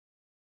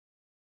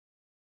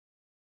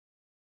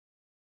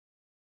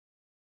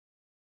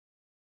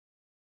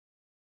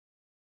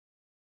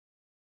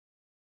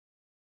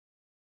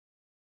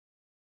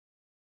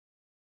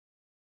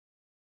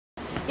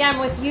Yeah, I'm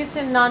with Youth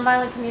in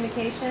Nonviolent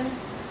Communication.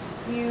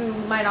 You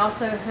might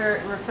also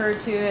hear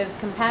referred to as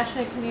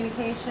compassionate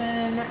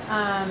communication.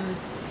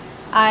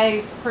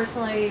 I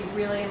personally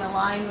really am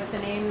aligned with the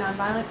name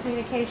nonviolent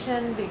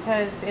communication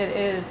because it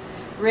is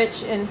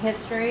rich in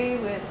history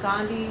with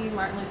Gandhi,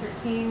 Martin Luther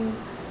King.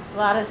 A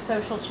lot of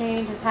social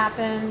change has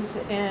happened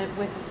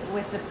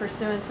with the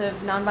pursuance of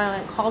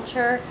nonviolent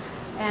culture,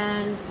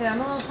 and so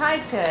I'm a little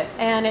tied to it.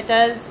 And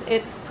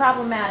it's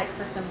problematic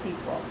for some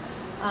people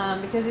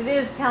because it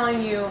is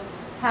telling you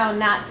how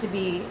not to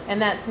be,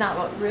 and that's not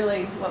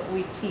what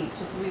we teach.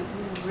 Is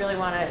we really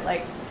want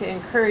to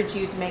encourage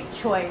you to make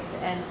choice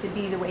and to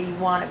be the way you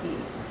want to be,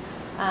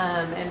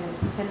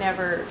 and to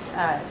never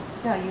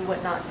tell you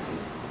what not to be.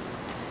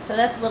 So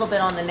that's a little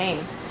bit on the name.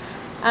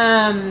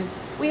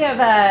 We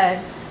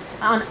have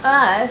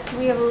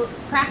we have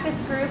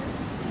practice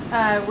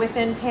groups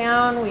within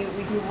town. We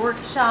do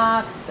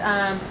workshops.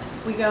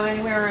 We go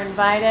anywhere we're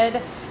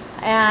invited.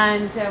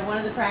 And one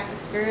of the practice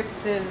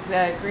groups is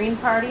a Green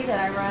Party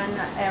that I run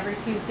every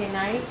Tuesday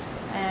night.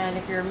 And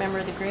if you're a member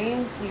of the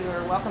Greens, you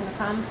are welcome to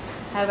come.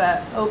 I have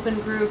an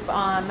open group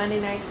on Monday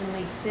nights in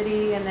League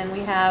City, and then we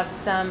have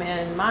some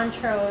in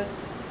Montrose,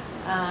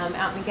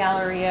 out in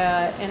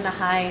Galleria, in the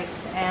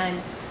Heights,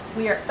 and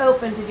we are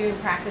open to doing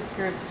practice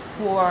groups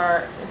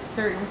for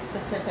certain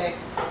specific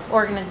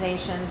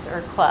organizations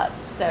or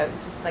clubs. So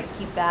just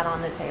keep that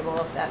on the table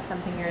if that's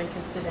something you're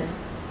interested in.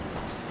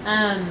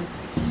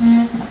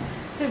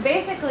 So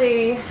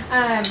basically,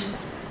 I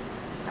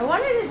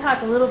wanted to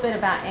talk a little bit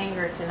about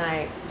anger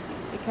tonight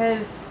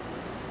because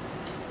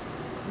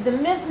the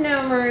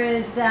misnomer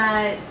is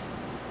that,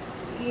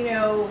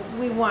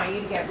 we want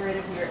you to get rid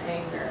of your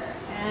anger,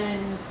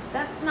 and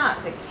that's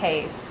not the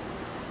case.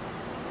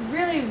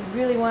 Really,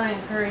 really want to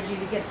encourage you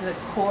to get to the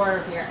core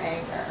of your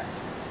anger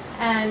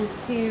and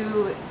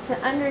to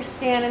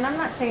understand, and I'm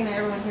not saying that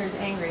everyone here is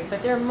angry,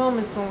 but there are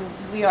moments when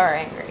we are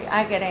angry.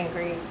 I get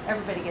angry,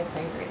 everybody gets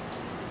angry.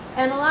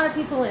 And a lot of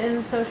people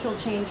in social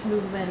change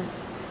movements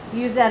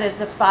use that as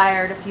the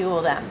fire to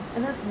fuel them,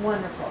 and that's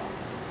wonderful.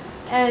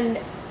 And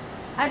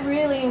I'd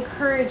really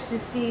encourage to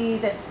see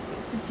that,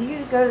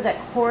 to go to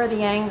that core of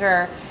the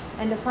anger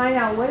and to find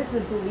out what is the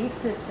belief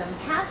system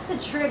past the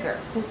trigger,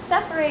 to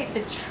separate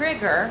the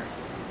trigger,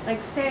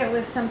 like say it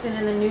was something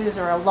in the news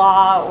or a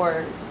law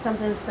or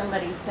something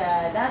somebody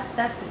said,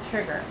 that's the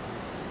trigger.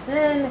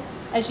 Then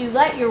as you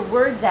let your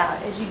words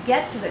out, as you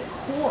get to the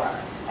core,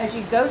 as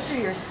you go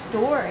through your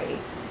story,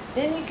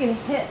 then you can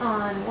hit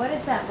on what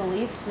is that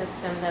belief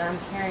system that I'm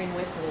carrying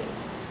with me?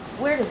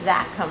 Where does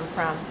that come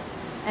from?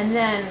 And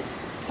then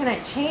can I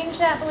change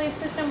that belief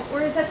system,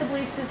 or is that the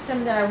belief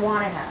system that I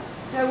want to have?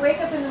 Do I wake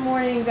up in the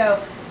morning and go,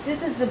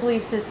 this is the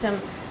belief system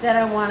that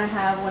I want to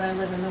have when I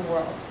live in the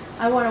world?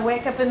 I want to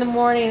wake up in the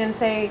morning and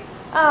say,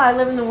 oh, I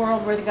live in the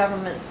world where the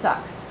government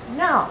sucks.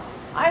 No,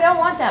 I don't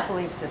want that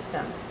belief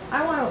system.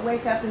 I want to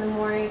wake up in the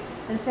morning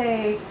and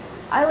say,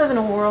 I live in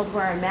a world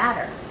where I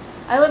matter.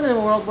 I live in a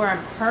world where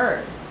I'm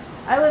heard.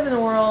 I live in a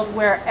world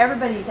where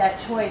everybody's at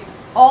choice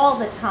all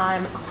the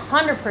time,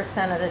 100%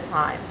 of the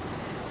time.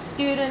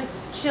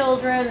 Students,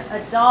 children,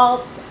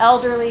 adults,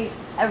 elderly,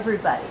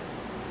 everybody.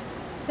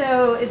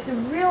 So it's a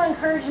real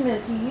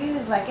encouragement to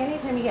use,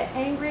 anytime you get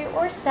angry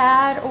or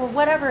sad or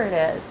whatever it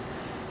is,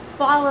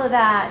 follow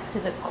that to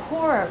the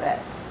core of it.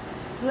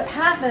 So what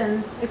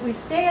happens if we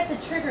stay at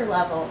the trigger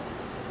level,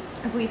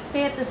 if we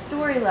stay at the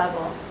story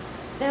level,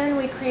 then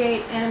we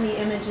create enemy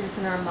images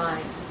in our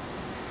mind.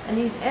 And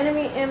these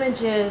enemy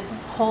images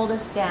hold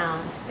us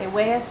down. They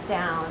weigh us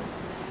down.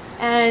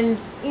 And,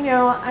 you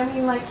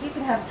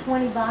could have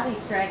 20 bodies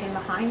dragging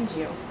behind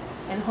you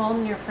and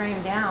holding your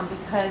frame down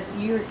because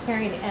you're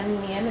carrying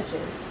enemy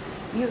images.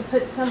 You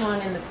put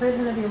someone in the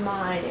prison of your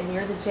mind and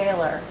you're the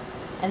jailer.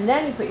 And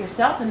then you put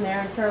yourself in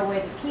there and throw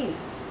away the key.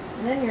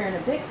 And then you're in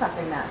a big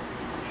fucking mess.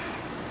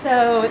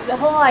 So the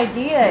whole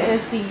idea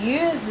is to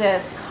use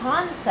this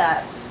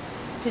concept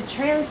to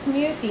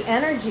transmute the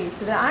energy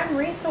so that I'm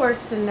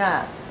resourced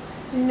enough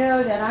to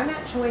know that I'm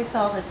at choice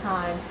all the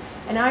time,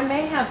 and I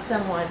may have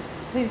someone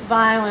who's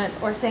violent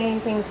or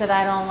saying things that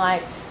I don't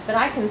like, but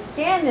I can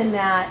stand in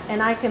that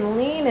and I can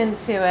lean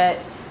into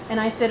it. And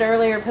I said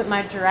earlier, put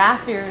my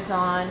giraffe ears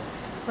on.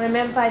 What I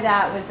meant by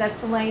that was that's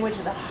the language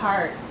of the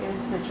heart,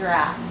 is the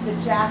giraffe. The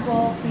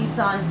jackal feeds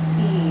on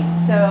speed.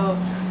 So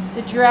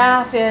the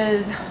giraffe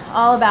is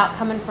all about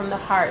coming from the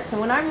heart. So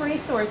when I'm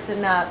resourced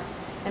enough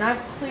and I've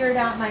cleared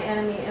out my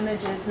enemy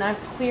images and I've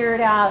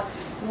cleared out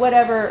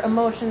whatever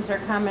emotions are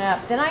coming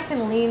up, then I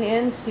can lean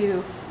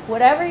into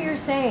whatever you're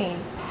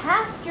saying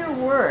past your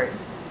words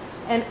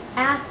and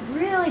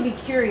really be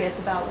curious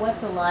about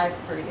what's alive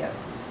for you,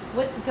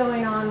 what's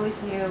going on with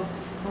you,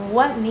 and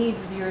what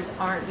needs of yours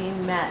aren't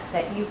being met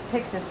that you've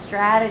picked a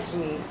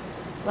strategy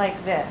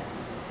like this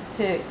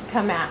to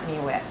come at me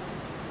with.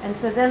 And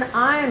so then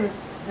I'm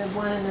the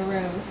one in the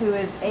room who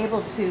is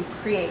able to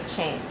create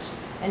change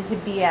and to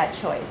be at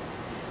choice.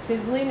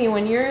 Because believe me,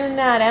 when you're in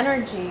that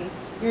energy,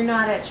 you're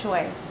not at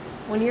choice.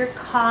 When you're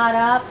caught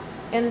up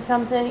in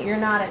something, you're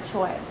not at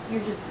choice.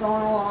 You're just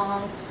going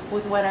along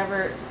with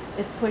whatever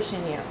is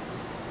pushing you.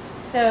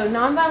 So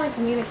nonviolent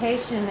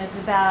communication is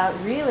about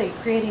really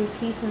creating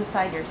peace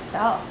inside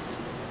yourself.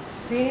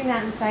 Creating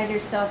that inside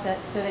yourself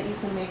so that you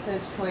can make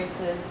those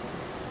choices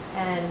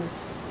and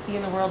be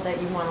in the world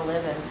that you want to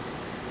live in.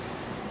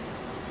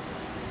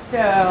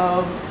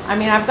 So, I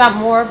mean, I've got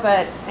more,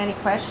 but any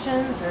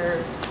questions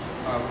or?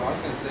 I was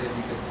going to say if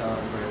you could tell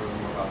everybody a little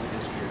more about the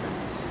history of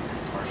NBC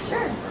and Marshall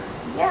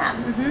Rosenberg. Yeah.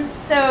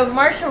 So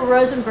Marshall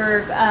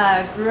Rosenberg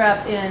grew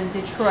up in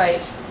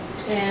Detroit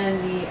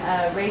in the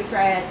race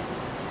riots,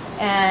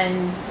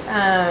 and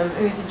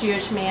he was a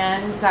Jewish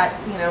man. Got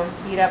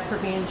beat up for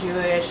being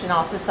Jewish, and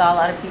also saw a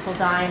lot of people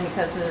dying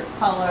because of their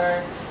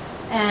color.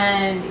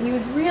 And he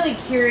was really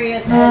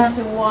curious as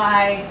to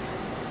why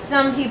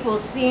some people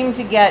seem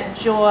to get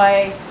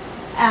joy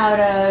out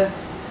of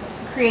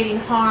creating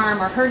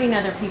harm or hurting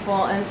other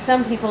people, and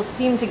some people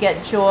seem to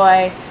get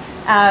joy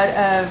out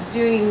of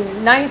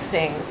doing nice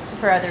things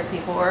for other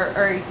people, or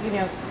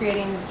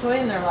creating joy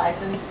in their life.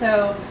 And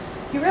so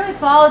he really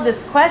followed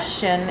this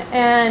question,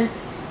 and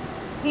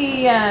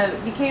he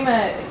became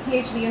a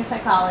PhD in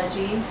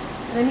psychology.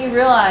 And then he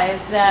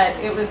realized that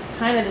it was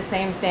kind of the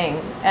same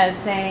thing as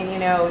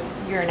saying,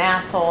 you're an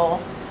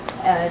asshole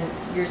and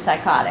you're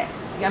psychotic.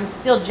 I'm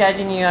still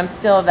judging you, I'm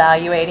still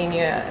evaluating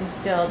you, I'm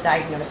still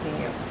diagnosing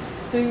you.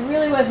 So he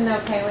really wasn't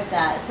okay with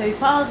that. So he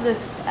followed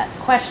this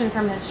question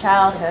from his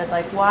childhood,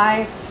 like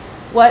what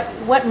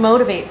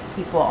motivates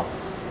people?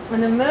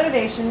 And the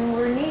motivation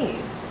were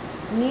needs.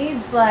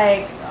 Needs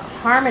like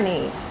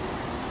harmony,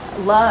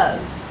 love,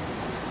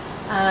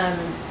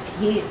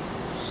 peace,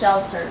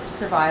 shelter,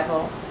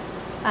 survival,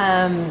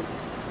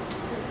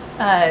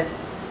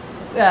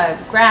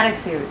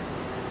 gratitude.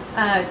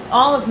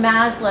 All of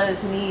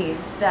Maslow's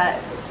needs that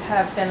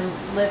have been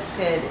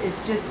listed is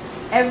just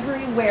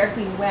everywhere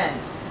he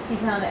went, he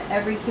found that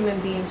every human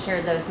being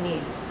shared those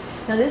needs.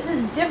 Now this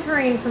is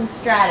differing from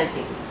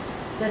strategy.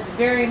 That's a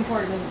very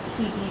important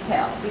key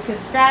detail, because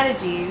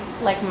strategies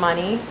like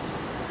money,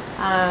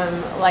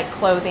 like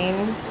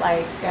clothing,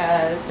 like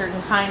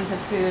certain kinds of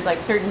food, like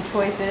certain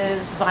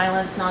choices,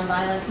 violence,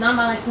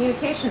 nonviolent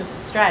communication is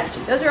a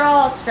strategy. Those are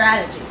all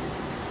strategies.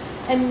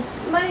 And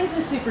money is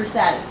a super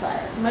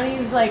satisfier. Money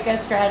is like a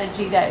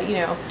strategy that,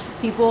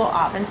 people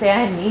often say,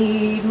 I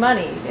need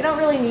money. They don't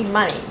really need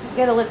money. You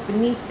gotta look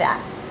beneath that.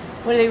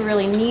 What do they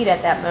really need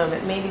at that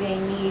moment? Maybe they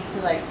need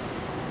to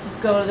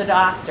go to the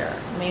doctor.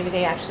 Maybe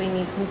they actually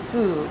need some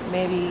food.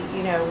 Maybe,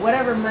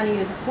 whatever money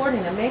is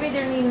affording them. Maybe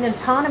they're needing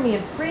autonomy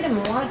and freedom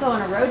and want to go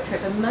on a road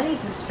trip, and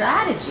money's a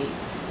strategy.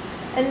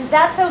 And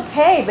that's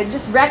okay, but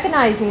just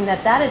recognizing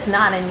that that is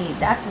not a need,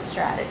 that's a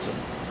strategy.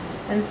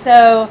 And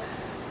so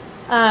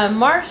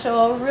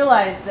Marshall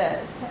realized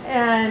this,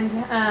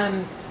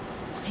 and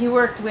he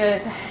worked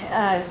with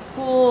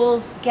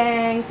schools,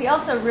 gangs. He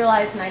also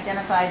realized and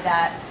identified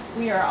that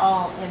we are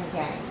all in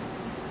gangs.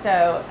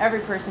 So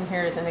every person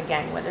here is in a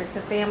gang, whether it's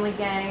a family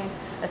gang,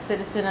 a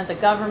citizen of the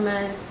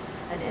government,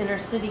 an inner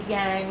city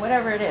gang,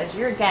 whatever it is,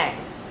 you're a gang.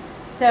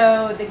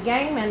 So the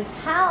gang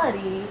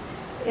mentality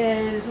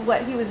is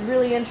what he was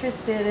really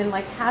interested in,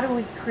 like how do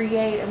we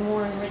create a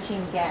more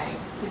enriching gang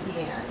to be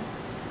in.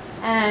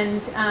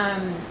 And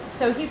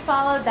so he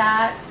followed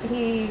that.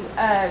 He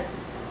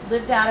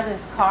lived out of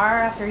his car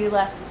after he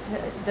left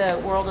the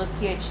world of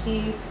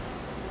PhD,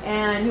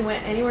 and he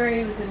went anywhere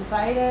he was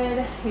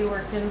invited. He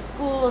worked in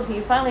schools. He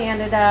finally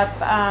ended up,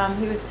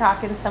 he was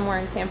talking somewhere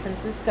in San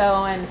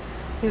Francisco, and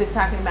he was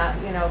talking about,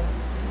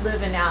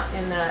 living out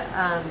in the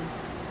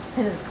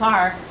in his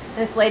car.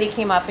 And this lady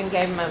came up and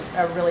gave him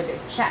a really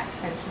big check,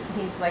 and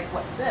he's like,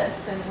 what's this?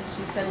 And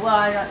she said,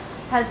 well, it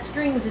has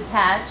strings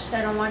attached.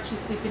 I don't want you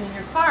sleeping in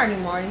your car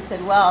anymore. And he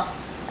said, well,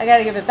 I got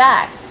to give it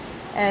back.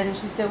 And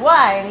she said,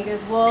 why? And he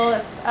goes, well,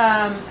 if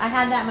I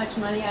had that much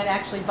money, I'd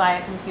actually buy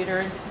a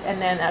computer and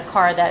then a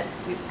car that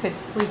we could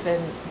sleep in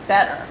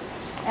better.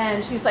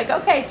 And she's like,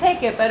 okay,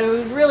 take it, but it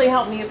would really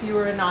help me if you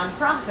were a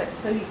nonprofit.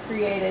 So he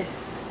created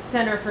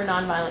Center for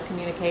Nonviolent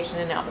Communication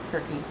in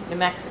Albuquerque, New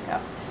Mexico,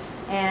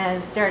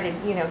 and started,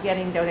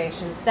 getting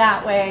donations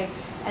that way,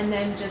 and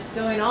then just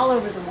going all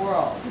over the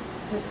world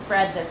to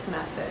spread this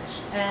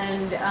message.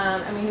 And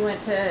he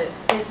went to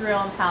Israel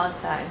and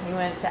Palestine. He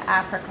went to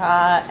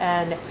Africa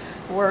and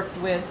worked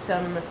with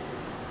some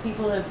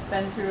people who have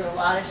been through a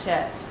lot of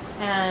shit.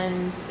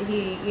 And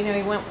he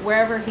went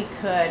wherever he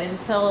could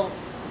until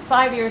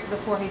 5 years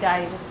before he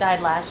died. He just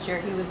died last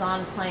year. He was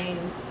on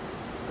planes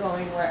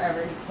going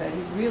wherever he could.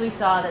 He really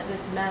saw that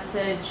this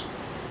message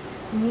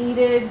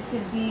needed to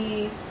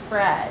be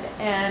spread,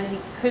 and he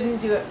couldn't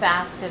do it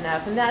fast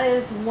enough. And that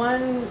is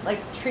one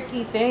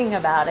tricky thing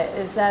about it,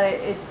 is that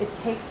it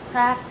takes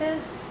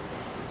practice,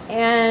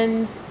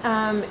 and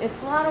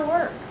it's a lot of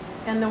work.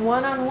 And the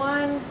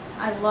one-on-one,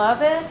 I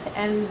love it,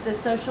 and the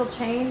social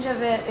change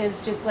of it is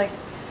just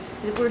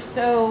we're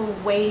so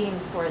waiting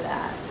for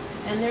that.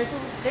 And there's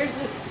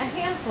a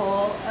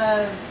handful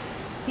of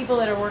people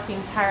that are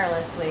working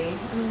tirelessly,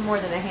 more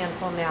than a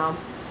handful now.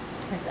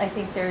 I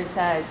think there's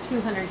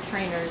 200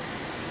 trainers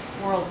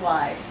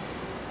worldwide,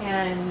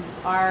 and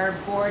our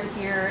board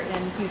here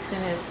in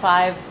Houston is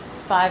five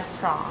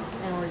strong,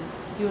 and we're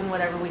doing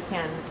whatever we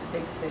can. It's a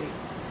big city.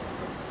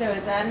 So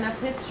is that enough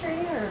history,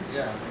 or?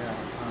 Yeah.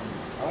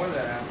 I wanted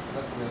to ask,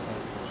 that's another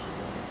question.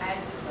 I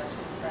had some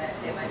questions, but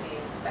it might be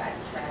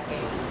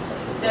backtracking.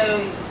 So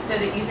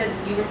that you said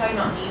you were talking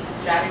about needs and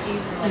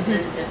strategies and like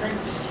there's a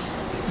difference.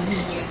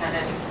 Can you kind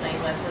of explain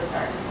what those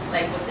are,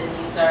 like what the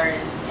needs are,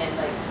 and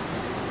like,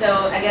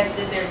 so I guess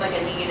if there's like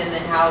a need, and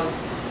then how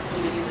you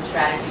would use a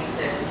strategy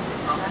to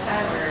combat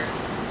that, or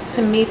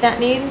To meet that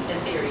need? in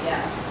theory,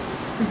 yeah.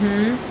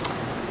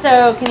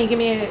 So can you give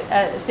me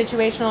a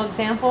situational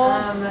example?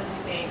 I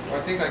think. Well,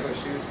 I think like what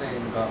she was saying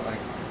about like,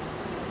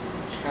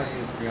 she kind of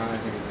used Brianna, I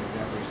think, as an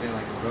example. You're saying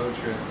like a road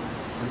trip,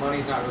 the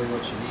money's not really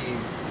what you need.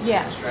 It's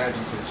just a strategy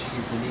to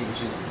achieve the need,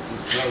 which is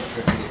this road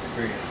tripping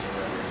experience or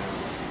whatever. You know?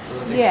 So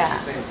the thing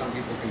she's saying, some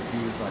people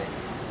confuse like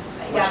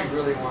what you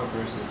really want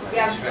versus like.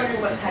 Yeah, I'm just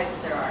wondering what types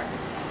there are.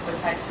 What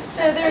types of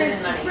So there's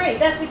great.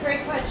 That's a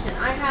great question.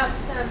 I have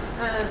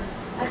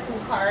some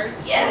cards.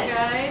 Yes. For you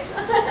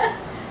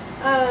guys.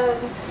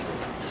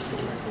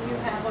 You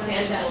have one.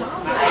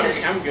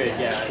 I'm good.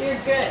 Yeah.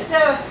 You're good.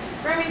 So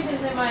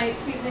Remington's in my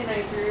Tuesday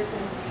night group,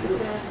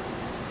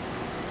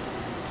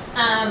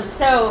 and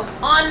so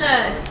on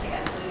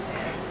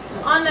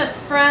the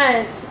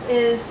front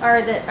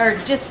are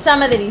just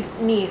some of the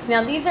needs.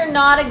 Now these are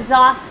not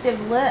exhaustive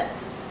lists.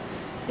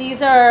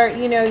 These are,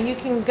 you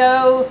can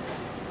go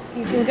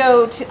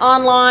to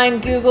online,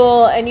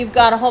 Google, and you've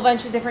got a whole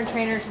bunch of different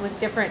trainers with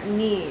different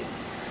needs.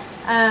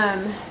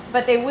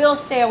 But they will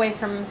stay away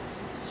from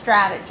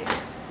strategies.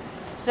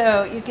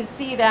 So you can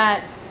see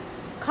that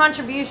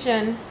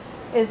contribution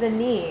is a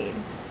need.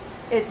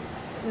 It's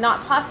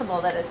not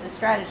possible that it's a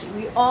strategy.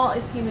 We all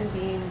as human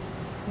beings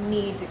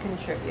need to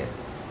contribute.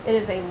 It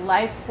is a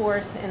life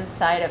force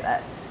inside of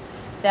us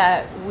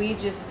that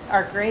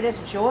our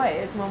greatest joy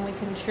is when we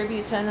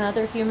contribute to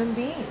another human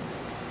being.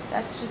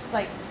 That's just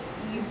like,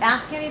 you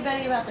ask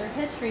anybody about their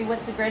history,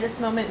 what's the greatest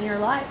moment in your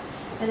life?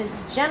 And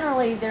it's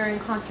generally they're in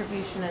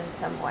contribution in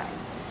some way.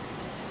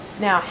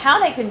 Now, how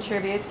they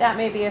contribute, that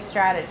may be a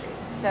strategy.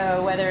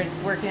 So whether it's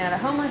working at a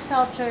homeless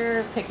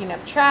shelter, picking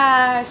up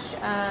trash,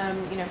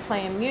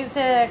 playing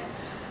music,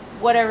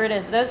 whatever it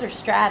is, those are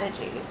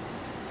strategies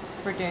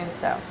for doing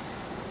so.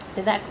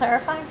 Did that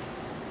clarify?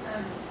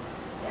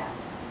 Yeah.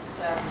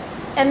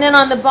 And then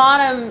on the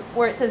bottom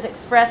where it says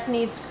express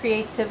needs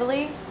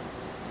creatively,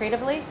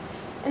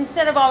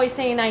 instead of always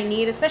saying I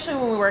need, especially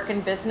when we work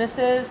in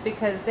businesses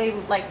because they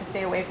like to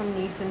stay away from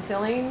needs and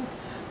feelings,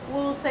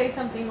 we'll say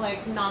something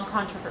like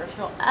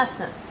non-controversial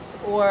essence,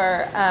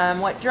 or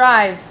what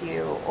drives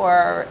you,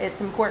 or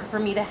it's important for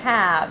me to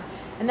have.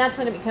 And that's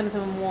when it becomes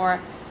a more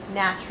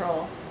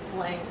natural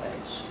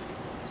language.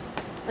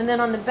 And then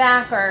on the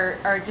back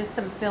are just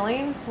some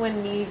feelings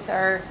when needs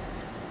are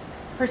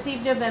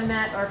perceived to have been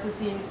met or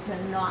perceived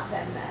to not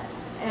been met.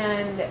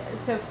 And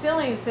so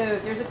feelings, so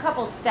there's a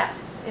couple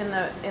steps in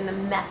the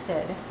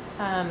method,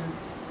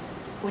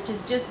 which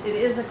is just, it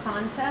is a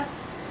concept,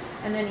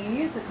 and then you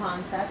use the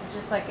concept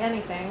just like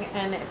anything,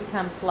 and it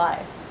becomes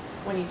life.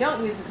 When you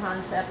don't use the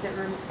concept, it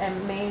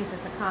remains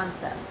as a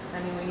concept.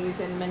 I mean, when you use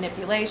it in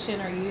manipulation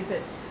or you use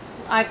it,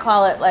 I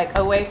call it like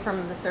away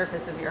from the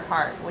surface of your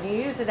heart. When you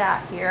use it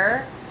out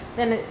here,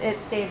 then it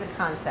stays a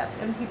concept.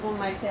 And people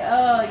might say,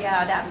 oh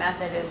yeah, that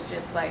method is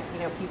just like,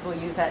 people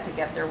use that to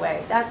get their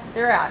way.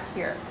 They're out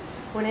here.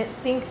 When it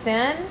sinks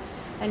in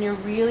and you're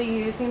really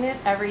using it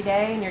every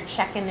day and you're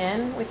checking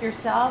in with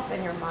yourself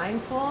and you're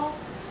mindful,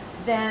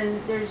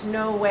 then there's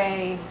no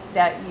way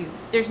that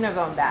there's no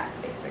going back,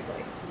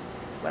 basically,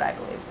 what I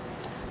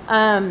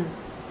believe.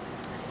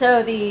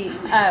 So the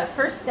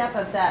first step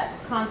of that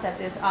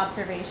concept is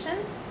observation,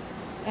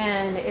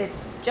 and it's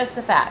just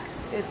the facts.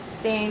 It's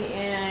staying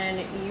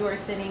in, you are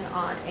sitting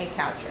on a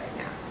couch right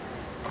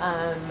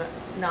now.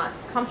 Not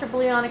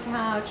comfortably on a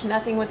couch,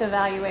 nothing with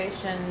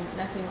evaluation,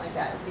 nothing like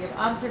that. So you have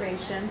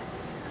observation.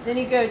 Then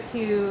you go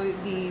to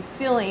the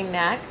feeling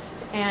next,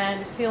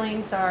 and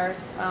feelings are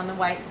on the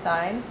white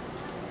side,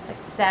 like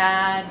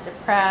sad,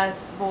 depressed,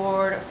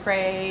 bored,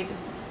 afraid,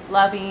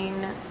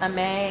 loving,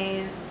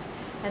 amazed.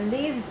 And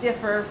these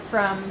differ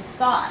from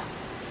thoughts.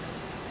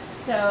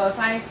 So if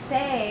I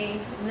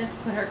say, and this is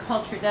what our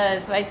culture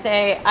does, if I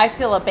say, I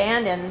feel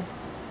abandoned,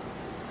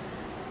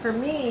 for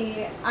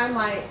me, I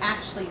might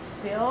actually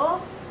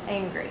feel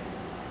angry.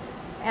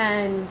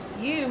 And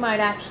you might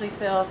actually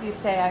feel, if you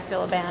say, I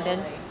feel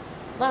abandoned,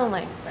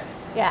 lonely.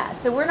 Yeah,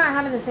 so we're not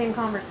having the same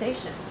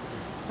conversation.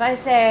 If I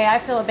say, I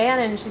feel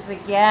abandoned, she's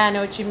like, yeah, I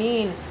know what you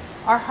mean.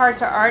 Our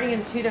hearts are already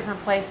in two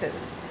different places.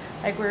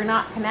 Like, we're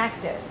not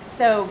connected.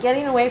 So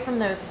getting away from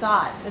those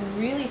thoughts and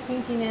really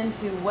sinking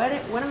into what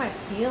am I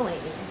feeling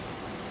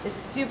is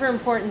super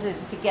important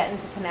to get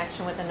into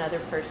connection with another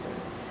person.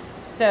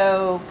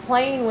 So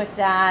playing with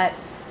that,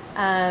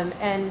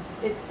 and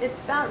it's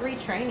about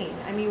retraining.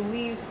 I mean,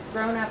 we've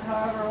grown up,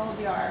 however old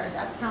you are,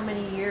 that's how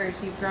many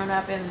years you've grown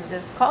up in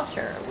this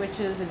culture, which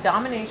is a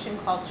domination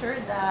culture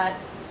that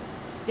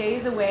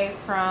stays away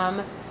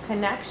from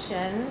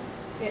connection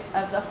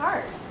of the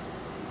heart.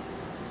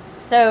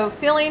 So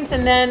feelings,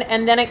 and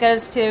then it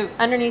goes to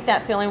underneath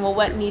that feeling. Well,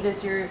 what need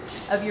of yours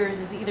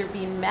is either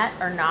being met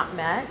or not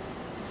met,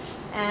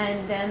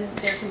 and then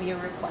there can be a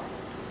request.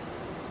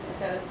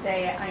 So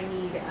say I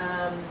need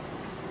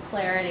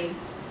clarity.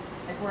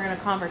 If we're in a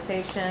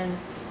conversation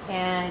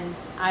and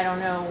I don't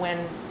know when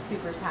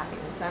Super's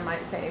happening, so I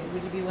might say,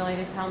 would you be willing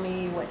to tell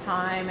me what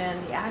time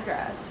and the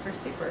address for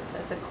Super?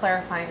 That's a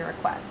clarifying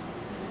request.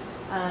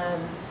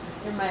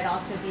 There might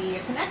also be a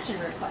connection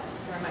request,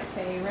 or I might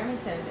say,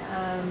 Remington,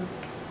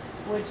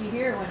 what'd you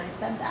hear when I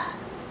said that?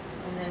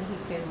 And then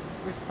he can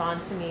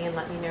respond to me and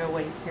let me know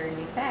what he's hearing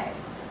me say.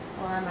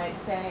 Or I might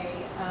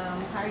say,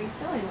 how are you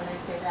feeling when I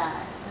say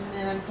that? And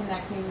then I'm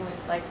connecting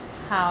with like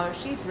how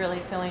she's really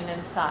feeling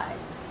inside.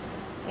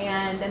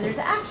 And then there's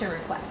action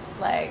requests,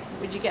 like,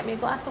 would you get me a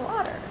glass of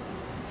water?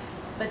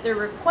 But the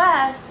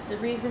request,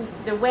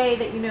 the way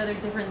that you know they're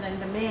different than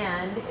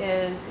demand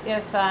is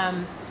if,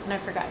 and I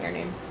forgot your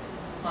name.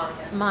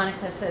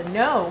 Monica said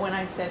no when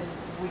I said,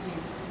 would you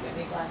get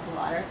me a glass of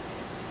water?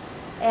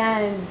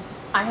 And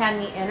I had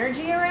any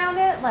energy around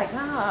it, like,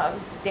 oh,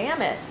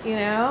 damn it,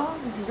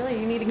 really,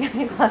 you need to get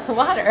me a glass of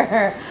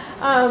water.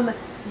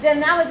 Then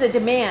that was a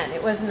demand,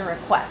 it wasn't a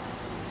request.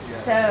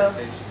 So,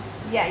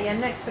 yeah, you had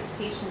an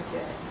expectation to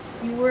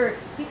it.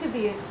 You could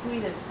be as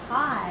sweet as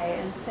pie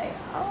and say,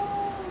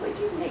 oh, would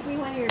you make me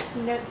one of your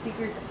keynote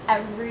speakers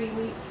every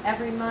week,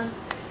 every month?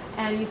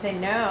 And you say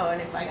no, and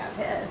if I got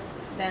pissed,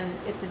 then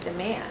it's a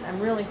demand. I'm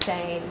really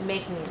saying,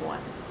 make me one.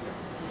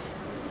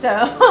 So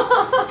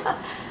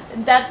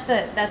that's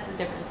the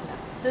difference now.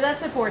 So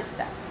that's the 4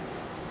 steps.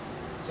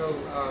 So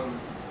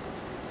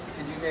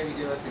could you maybe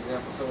give us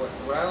examples? So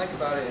what I like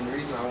about it, and the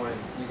reason I wanted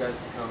you guys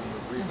to come, and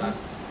the reason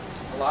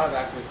a lot of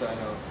activists that I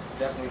know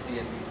definitely see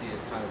NBC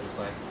as kind of just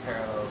like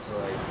parallel to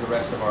like the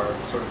rest of our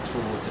sort of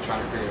tools to try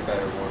to create a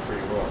better, more free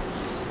world.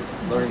 It's just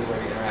learning the way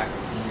we interact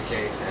and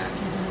communicate, and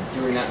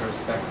doing that in a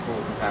respectful,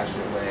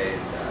 compassionate way,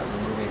 and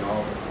removing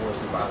all the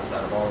force and violence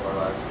out of all of our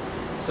lives.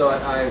 So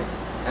I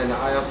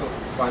also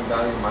find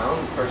value in my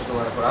own personal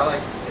life. What I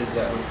like is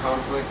that when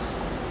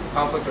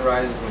conflict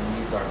arises when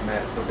needs aren't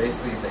met. So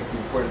basically, the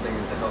important thing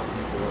is to help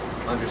people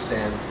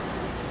understand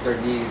their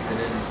needs, and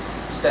then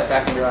step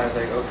back and realize,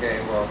 like,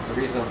 okay, well, the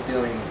reason I'm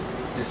feeling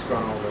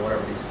disgruntled or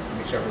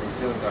whichever these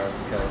feelings are is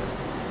because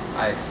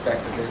I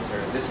expected this,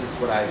 or this is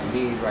what I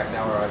need right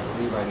now, or I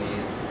believe I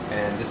need,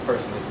 and this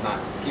person is not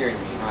hearing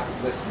me, not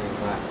listening,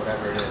 not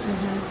whatever it is.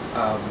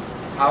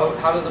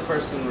 How does a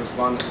person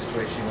respond to the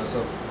situation?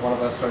 So one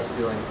of us starts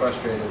feeling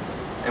frustrated,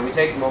 and we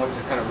take a moment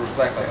to kind of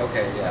reflect, like,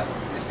 okay, yeah,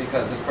 it's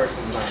because this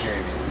person is not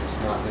hearing me, they're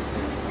just not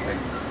listening to me. Like,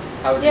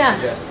 how would you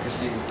suggest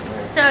proceeding from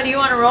there? So do you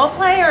want a role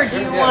play, or sure,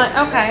 do you want?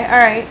 Okay, all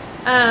right.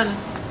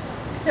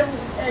 So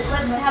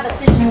let's have a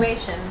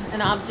situation,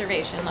 an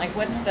observation. Like,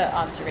 what's the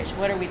observation?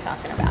 What are we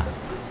talking about?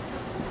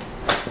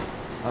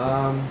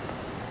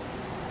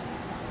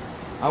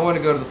 I want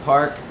to go to the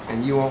park,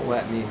 and you won't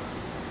let me.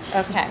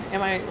 Okay.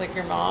 Am I like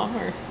your mom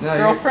or No,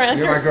 girlfriend?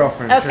 You're my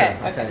girlfriend. Okay.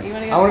 Sure. Okay. You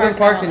want to I want to go to the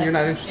park, and you're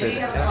not Maybe interested. you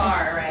have a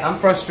car, right? I'm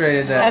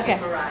frustrated that. Okay.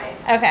 Take a ride.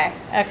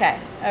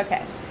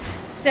 Okay.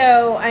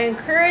 So I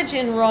encourage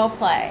in role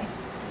play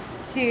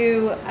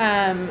to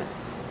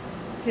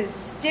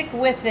stick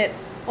with it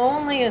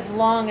only as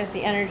long as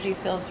the energy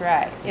feels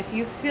right. If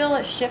you feel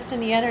a shift in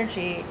the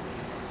energy,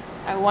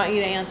 I want you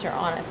to answer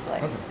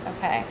honestly.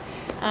 Okay.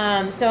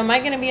 So am I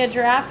going to be a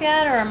giraffe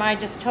yet, or am I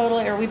just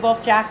totally? Are we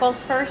both jackals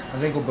first? I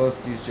think we'll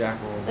both use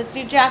jackal. Let's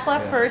do jackal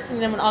first,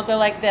 and then I'll go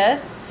like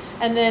this,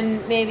 and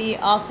then maybe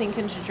I'll sink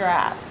into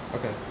giraffe.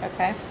 Okay.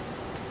 Okay.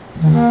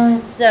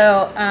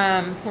 So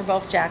we're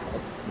both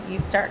jackals. You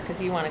start because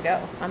you want to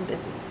go. I'm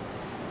busy.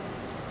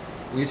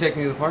 Will you take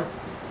me to the park?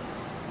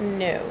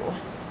 No.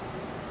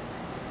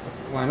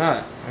 Why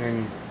not? I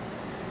mean,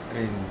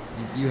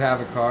 you have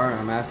a car, and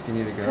I'm asking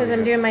you to go. Because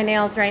I'm doing my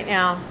nails right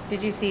now.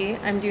 Did you see?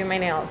 I'm doing my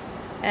nails,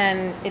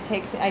 and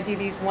I do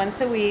these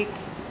once a week,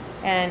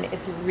 and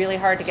it's really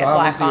hard to get black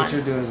on. So obviously,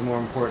 what you're doing is more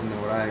important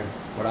than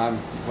what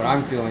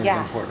I'm feeling is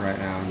important right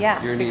now.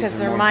 Yeah, Your needs because are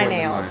they're more my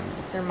important than nails.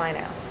 mine. They're my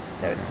nails,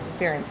 so it's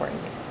very important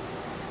to me.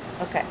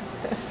 Okay,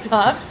 so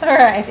stop. All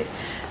right.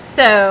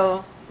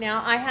 So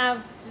now I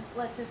have.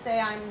 Let's just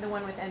say I'm the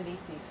one with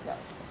NBC skills.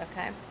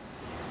 Okay.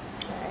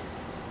 All right.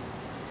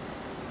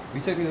 Will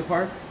you take me to the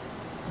park?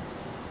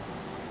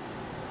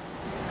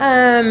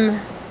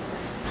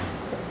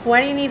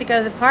 Why do you need to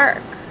go to the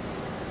park?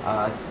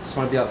 I just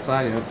want to be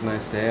outside. It's a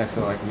nice day. I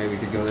feel like maybe we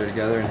could go there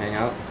together and hang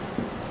out.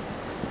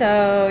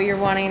 So you're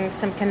wanting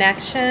some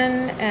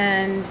connection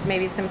and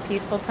maybe some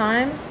peaceful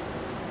time?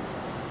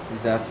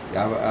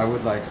 I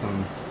would like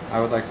some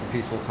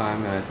peaceful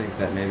time, and I think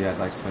that maybe I'd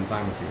like to spend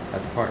time with you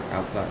at the park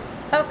outside.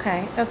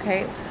 Okay.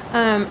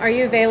 Are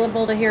you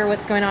available to hear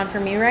what's going on for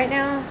me right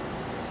now?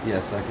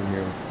 Yes, I can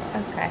hear.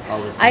 Okay. I'll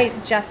listen. I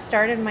just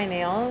started my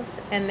nails,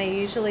 and they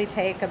usually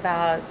take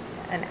about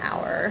an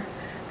hour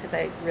because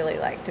I really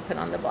like to put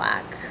on the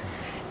black.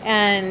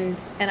 And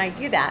I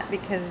do that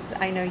because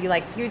I know you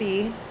like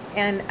beauty,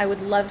 and I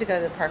would love to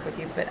go to the park with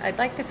you, but I'd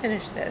like to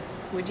finish this.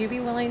 Would you be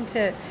willing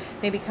to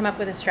maybe come up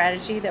with a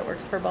strategy that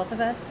works for both of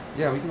us?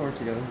 Yeah, we can work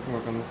together. We can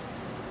work on this.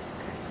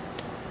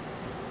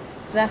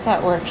 So that's how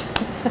it works.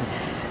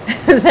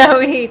 That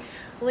we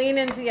lean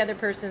into the other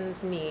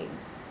person's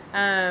needs.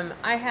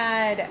 I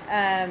had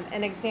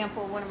an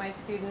example. One of my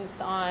students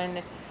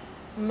on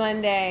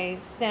Monday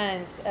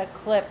sent a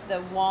clip,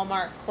 the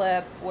Walmart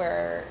clip,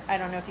 where I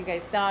don't know if you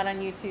guys saw it on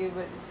YouTube,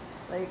 but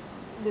like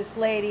this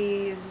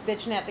lady's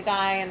bitching at the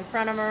guy in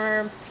front of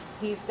her.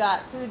 He's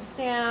got food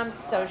stamps,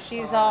 so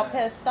she's all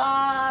pissed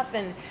off,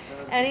 and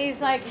he's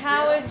like,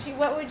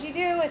 what would you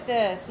do with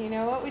this? You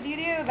know, what would you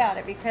do about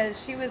it?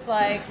 Because she was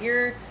like,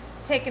 you're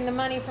taking the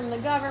money from the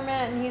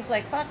government, and he's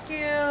like, fuck you.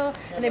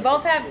 And they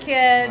both have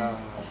kids,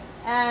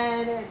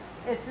 and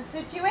it's a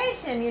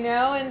situation, you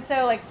know. And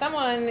so like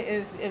someone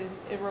is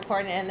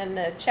recording it, and then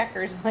the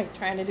checker's like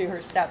trying to do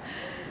her stuff.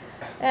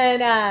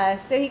 And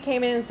so he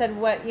came in and said,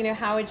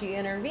 how would you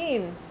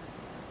intervene?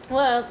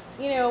 Well,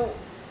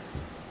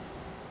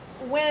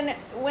 when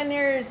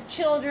there's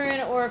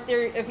children, or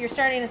if you're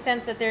starting to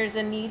sense that there's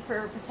a need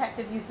for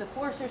protective use of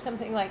force or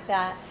something like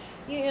that,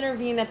 you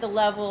intervene at the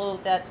level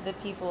that the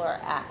people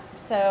are at.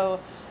 So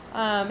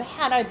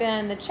had I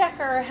been the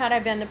checker, had I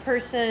been the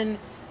person,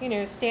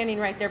 standing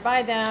right there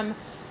by them,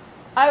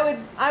 I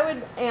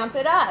would amp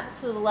it up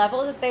to the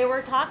level that they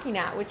were talking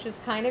at, which was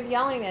kind of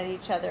yelling at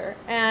each other,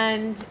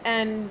 and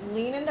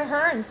lean into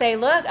her and say,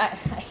 look, I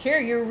hear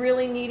you're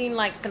really needing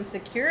like some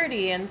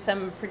security and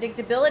some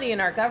predictability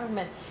in our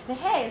government. And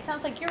hey, it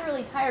sounds like you're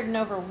really tired and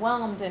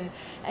overwhelmed, and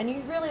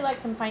you really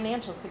like some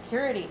financial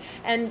security.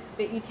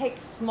 But you take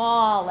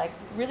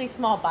really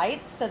small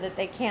bites so that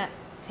they can't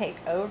take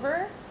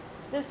over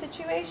the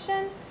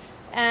situation,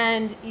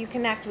 and you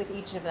connect with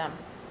each of them.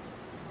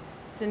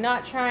 So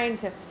not trying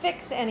to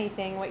fix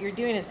anything, what you're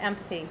doing is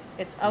empathy.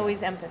 It's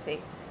always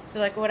empathy. So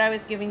like what I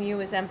was giving you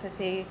was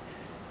empathy.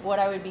 What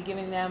I would be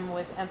giving them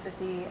was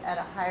empathy at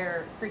a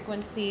higher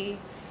frequency.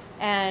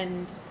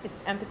 And it's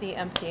empathy,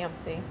 empathy,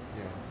 empathy.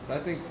 Yeah. So I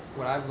think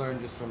what I've learned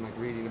just from like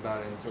reading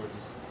about it and sort of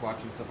just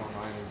watching stuff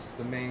online is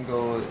the main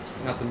goal,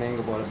 not the main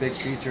goal, but a big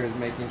feature is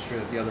making sure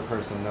that the other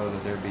person knows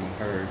that they're being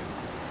heard.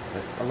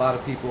 That a lot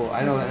of people,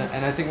 I know,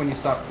 and I think when you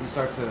start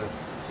to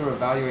sort of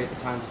evaluate the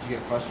times that you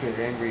get frustrated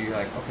or angry, you're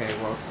like, okay,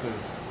 well, it's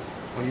because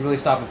when you really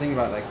stop and think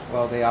about it, like,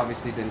 well, they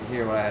obviously didn't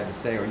hear what I had to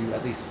say, or you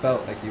at least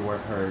felt like you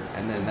weren't heard,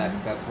 and then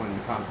that's when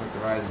the conflict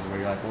arises, where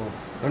you're like, well,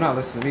 they're not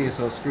listening to me,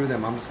 so screw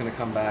them, I'm just going to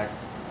come back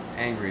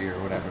angry or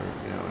whatever,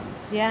 And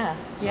yeah.